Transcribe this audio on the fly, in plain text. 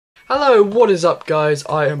Hello, what is up guys?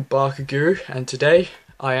 I am Barker Guru and today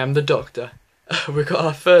I am the doctor. We've got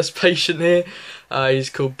our first patient here. He's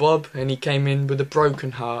called Bob and he came in with a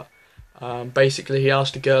broken heart. Basically he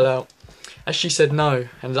asked a girl out and she said no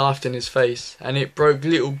and laughed in his face and it broke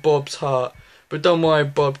little Bob's heart. But don't worry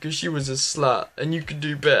Bob, because she was a slut and you can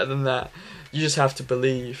do better than that. You just have to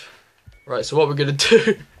believe. Right, so what we're going to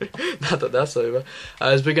do, now that that's over,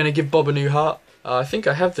 is we're going to give Bob a new heart. I think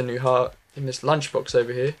I have the new heart in this lunchbox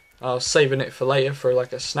over here. I was saving it for later for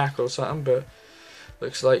like a snack or something, but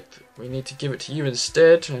looks like we need to give it to you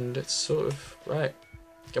instead, and it's sort of, right,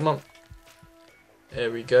 come on.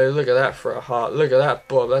 There we go, look at that for a heart, look at that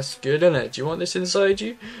Bob, that's good isn't it? Do you want this inside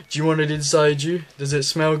you? Do you want it inside you? Does it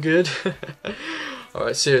smell good?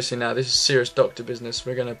 Alright, seriously now, this is serious doctor business,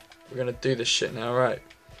 we're gonna do this shit now, right.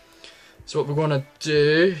 So what we want to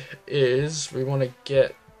do is, we want to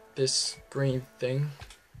get this green thing,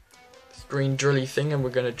 green drilly thing, and we're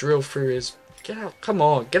going to drill through his... Get out, come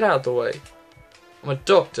on, get out of the way. I'm a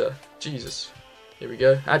doctor, Jesus. Here we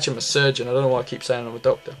go. Actually I'm a surgeon, I don't know why I keep saying I'm a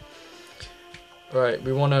doctor. Right,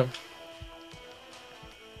 we want to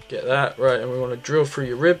get that, right, and we want to drill through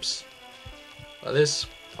your ribs, like this.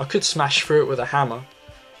 I could smash through it with a hammer,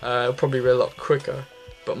 it'll probably be a lot quicker,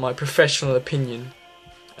 but my professional opinion,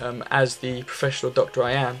 as the professional doctor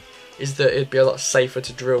I am, is that it'd be a lot safer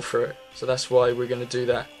to drill through it, so that's why we're going to do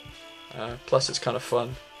that. Plus it's kind of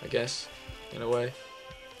fun, I guess, in a way.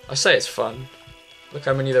 I say it's fun. Look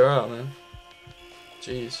how many there are, man.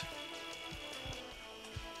 Jeez.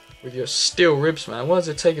 With your steel ribs, man. Why is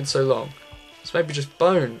it taking so long? It's maybe just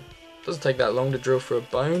bone. It doesn't take that long to drill through a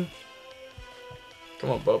bone. Come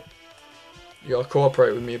on, Bob. You gotta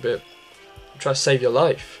cooperate with me a bit. I'm trying to save your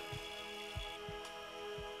life.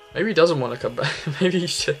 Maybe he doesn't want to come back. maybe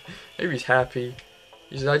he's happy.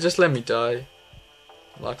 He's like, just let me die.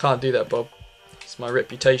 Well, I can't do that, Bob. It's my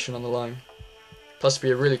reputation on the line. Plus it'd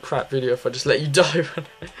be a really crap video if I just let you die.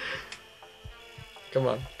 Come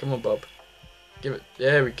on, Bob. Give it.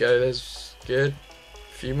 There we go. There's good.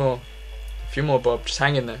 A few more, Bob. Just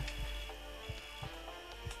hang in there.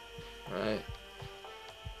 Right.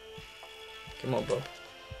 Come on, Bob.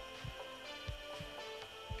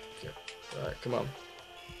 Okay. Right, come on.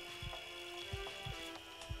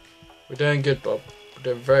 We're doing good, Bob. We're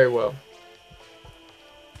doing very well.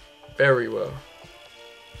 Very well.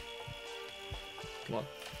 Come on.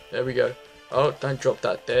 There we go. Oh, don't drop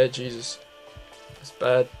that there. Jesus. That's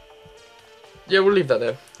bad. Yeah, we'll leave that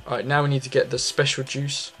there. Alright, now we need to get the special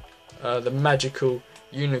juice. The magical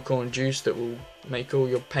unicorn juice that will make all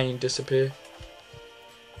your pain disappear.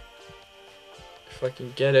 If I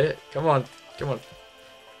can get it. Come on. Come on.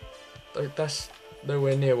 That's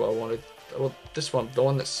nowhere near what I wanted. I want this one. The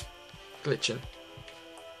one that's glitching.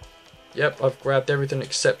 Yep, I've grabbed everything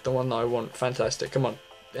except the one that I want. Fantastic. Come on.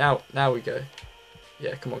 Out. Now we go.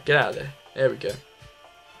 Yeah, come on. Get out of there. There we go.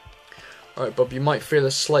 Alright, Bob, you might feel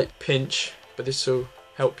a slight pinch, but this will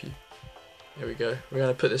help you. There we go. We're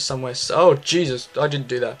going to put this somewhere... Oh, Jesus. I didn't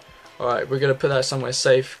do that. Alright, we're going to put that somewhere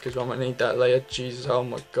safe, because I might need that later. Jesus. Oh,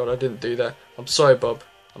 my God. I didn't do that. I'm sorry, Bob.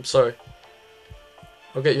 I'm sorry.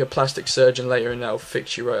 I'll get you a plastic surgeon later, and that'll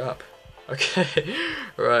fix you right up. Okay.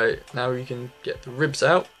 Right. Now we can get the ribs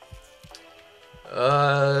out.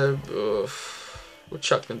 We'll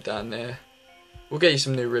chuck them down there. We'll get you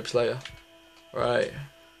some new ribs later. Right,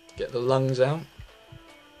 get the lungs out.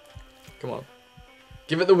 Come on,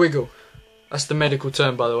 give it the wiggle. That's the medical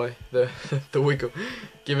term, by the way. The wiggle.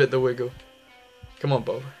 Give it the wiggle. Come on,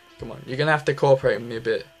 Bob. Come on. You're gonna have to cooperate with me a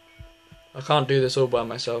bit. I can't do this all by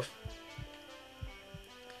myself.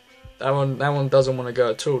 That one doesn't want to go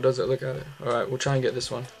at all, does it? Look at it. All right, we'll try and get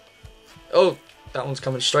this one. Oh, that one's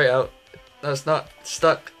coming straight out. That's not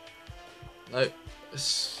stuck. No,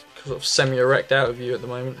 it's sort of semi-erect out of you at the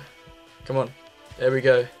moment. Come on. There we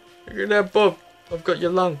go. Look at that, Bob. I've got your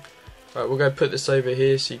lung. Right, we'll go put this over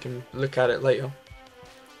here so you can look at it later.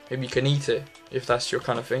 Maybe you can eat it, if that's your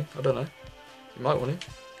kind of thing. I don't know. You might want to.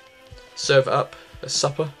 Serve it up as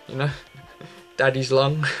supper, you know. Daddy's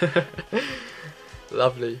lung.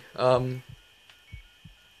 Lovely. That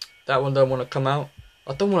one don't want to come out.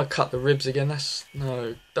 I don't want to cut the ribs again.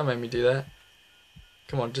 No, don't make me do that.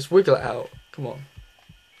 Come on, just wiggle it out. Come on.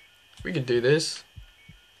 We can do this.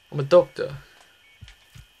 I'm a doctor.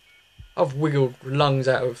 I've wiggled lungs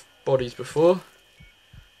out of bodies before.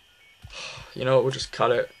 You know what, we'll just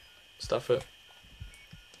cut it. Stuff it.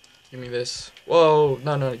 Give me this. Whoa,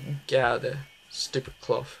 no, get out of there. Stupid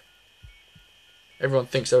cloth. Everyone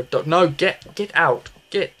thinks they're a doctor. No, get out.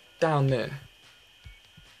 Get down there.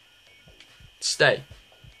 Stay.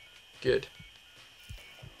 Good.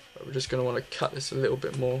 But we're just going to want to cut this a little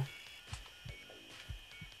bit more.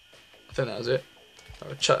 I think that was it.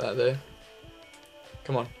 I'll chuck that there.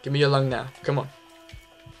 Come on, give me your lung now. Come on.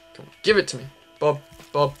 Come on, give it to me. Bob,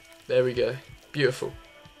 Bob. There we go. Beautiful.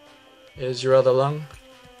 Here's your other lung.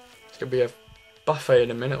 It's going to be a buffet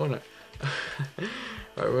in a minute, won't it?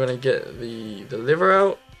 Right, we're going to get the liver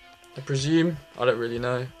out, I presume. I don't really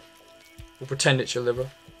know. We'll pretend it's your liver.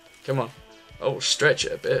 Come on. Oh, stretch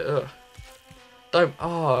it a bit. Ugh. Don't.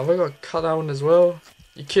 Oh, have I got to cut that one as well?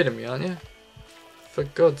 You're kidding me, aren't you? For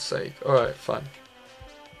God's sake. Alright, fine.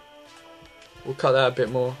 We'll cut that a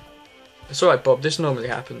bit more. It's alright, Bob. This normally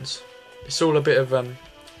happens. It's all a bit of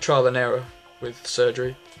trial and error with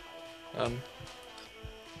surgery. Come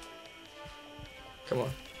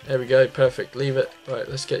on. There we go. Perfect. Leave it. Right,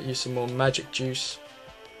 let's get you some more magic juice.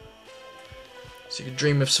 So you can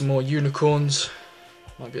dream of some more unicorns.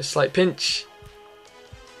 Might be a slight pinch.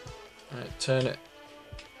 Alright, turn it.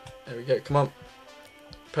 There we go. Come on.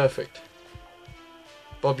 Perfect.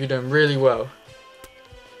 Bob, you're doing really well.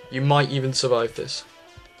 You might even survive this.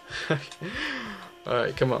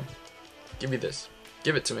 Alright, come on. Give me this.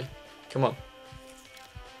 Give it to me. Come on.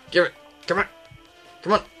 Give it. Come on.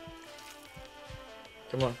 Come on.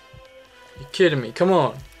 Come on. You're kidding me. Come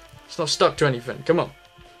on. It's not stuck to anything. Come on.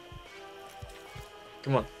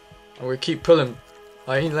 Come on. I'm going to keep pulling.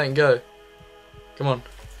 I ain't letting go. Come on.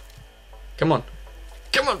 Come on.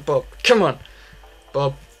 Come on, Bob. Come on.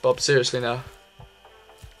 Bob, seriously now.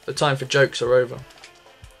 The time for jokes are over.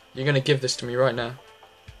 You're going to give this to me right now.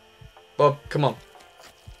 Bob, come on.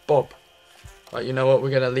 Bob. Right, you know what? We're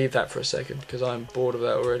going to leave that for a second because I'm bored of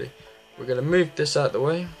that already. We're going to move this out of the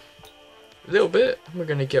way. A little bit. We're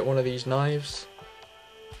going to get one of these knives.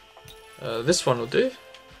 This one will do.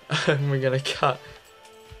 And we're going to cut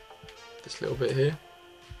this little bit here.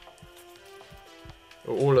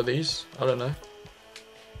 Or all of these. I don't know.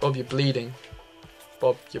 Bob, you're bleeding.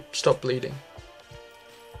 Bob, you stop bleeding.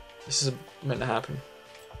 This is meant to happen.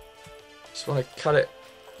 Just want to cut it.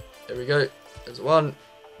 There we go. There's one.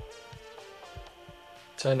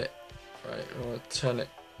 Turn it. Right, I want to turn it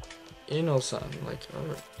in or something. Like,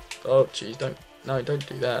 oh jeez, don't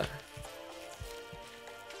do that.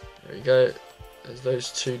 There we go. There's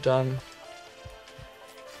those two done.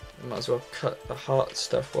 We might as well cut the heart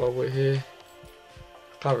stuff while we're here.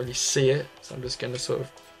 Can't really see it, so I'm just going to sort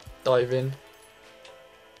of dive in.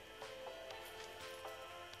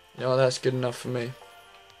 You know, that's good enough for me.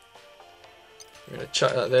 We're going to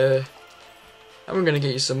chuck that there. And we're going to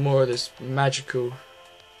get you some more of this magical.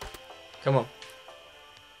 Come on.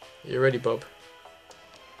 Are you ready, Bob?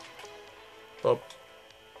 Bob.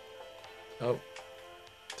 Oh.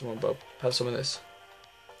 Come on, Bob. Have some of this.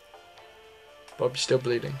 Bob, you're still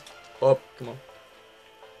bleeding. Bob, come on.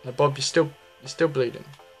 Now, Bob, you're still bleeding.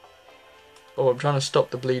 Bob, I'm trying to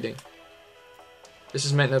stop the bleeding. This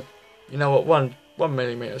is meant to, you know what, one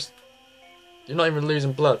millimeter. You're not even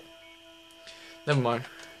losing blood. Never mind.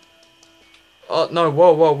 Oh, no,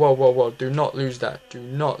 whoa. Do not lose that. Do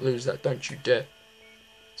not lose that. Don't you dare.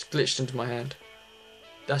 It's glitched into my hand.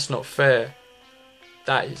 That's not fair.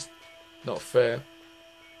 That is not fair.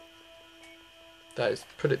 That is,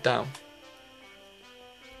 put it down.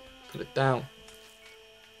 Put it down.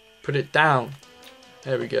 Put it down.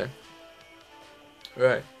 There we go.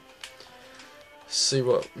 Right. Let's see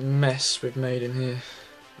what mess we've made in here.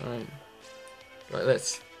 Right. Right,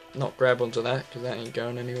 let's not grab onto that because that ain't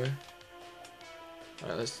going anywhere.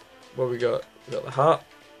 Right, let's. What we got? We got the heart.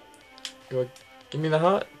 You want to give me the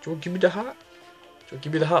heart? Do you want to give me the heart? Do you want to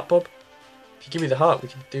give me the heart, Bob? If you give me the heart, we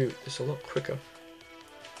can do this a lot quicker.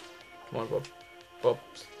 Come on, Bob. Bob,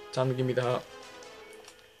 time to give me the heart.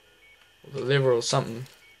 Or the liver or something.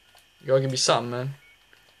 You gotta give me something, man.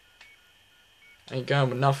 Ain't going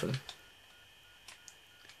with nothing.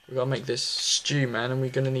 We gotta make this stew, man, and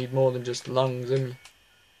we're gonna need more than just lungs, isn't we?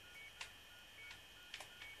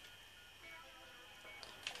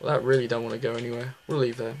 Well, that really don't want to go anywhere. We'll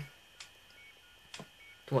leave that.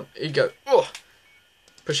 Come on, here you go. Oh!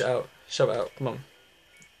 Push it out. Shove it out. Come on.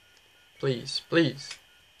 Please, please.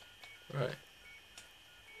 Right.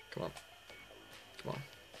 Come on. Come on.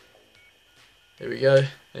 Here we go.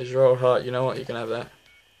 There's your old heart. You know what? You can have that.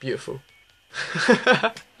 Beautiful.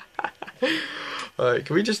 Alright,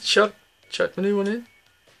 can we just chuck the new one in?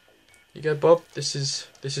 You go, Bob. This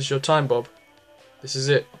is your time, Bob. This is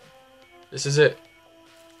it. This is it.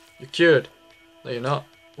 You're cured. No, you're not.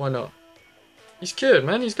 Why not? He's cured,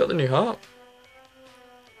 man. He's got the new heart.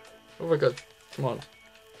 Oh my god. Come on.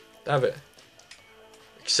 Have it.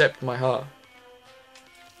 Accept my heart.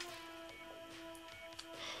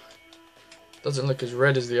 Doesn't look as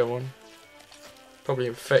red as the other one. Probably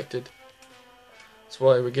infected. That's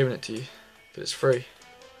why we're giving it to you. But it's free.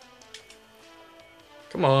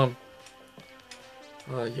 Come on.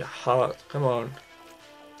 Oh, your heart. Come on.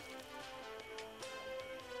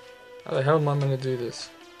 How the hell am I going to do this?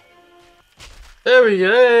 There we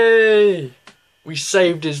go! Hey! We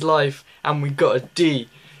saved his life and we got a D.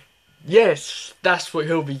 Yes! That's what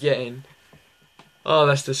he'll be getting. Oh,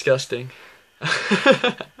 that's disgusting.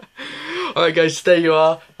 Alright guys, there you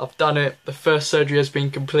are. I've done it. The first surgery has been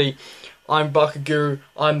complete. I'm Barker Guru.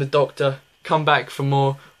 I'm the doctor. Come back for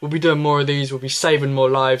more. We'll be doing more of these. We'll be saving more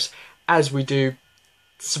lives as we do.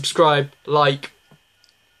 Subscribe, like.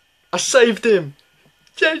 I saved him!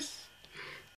 Yes!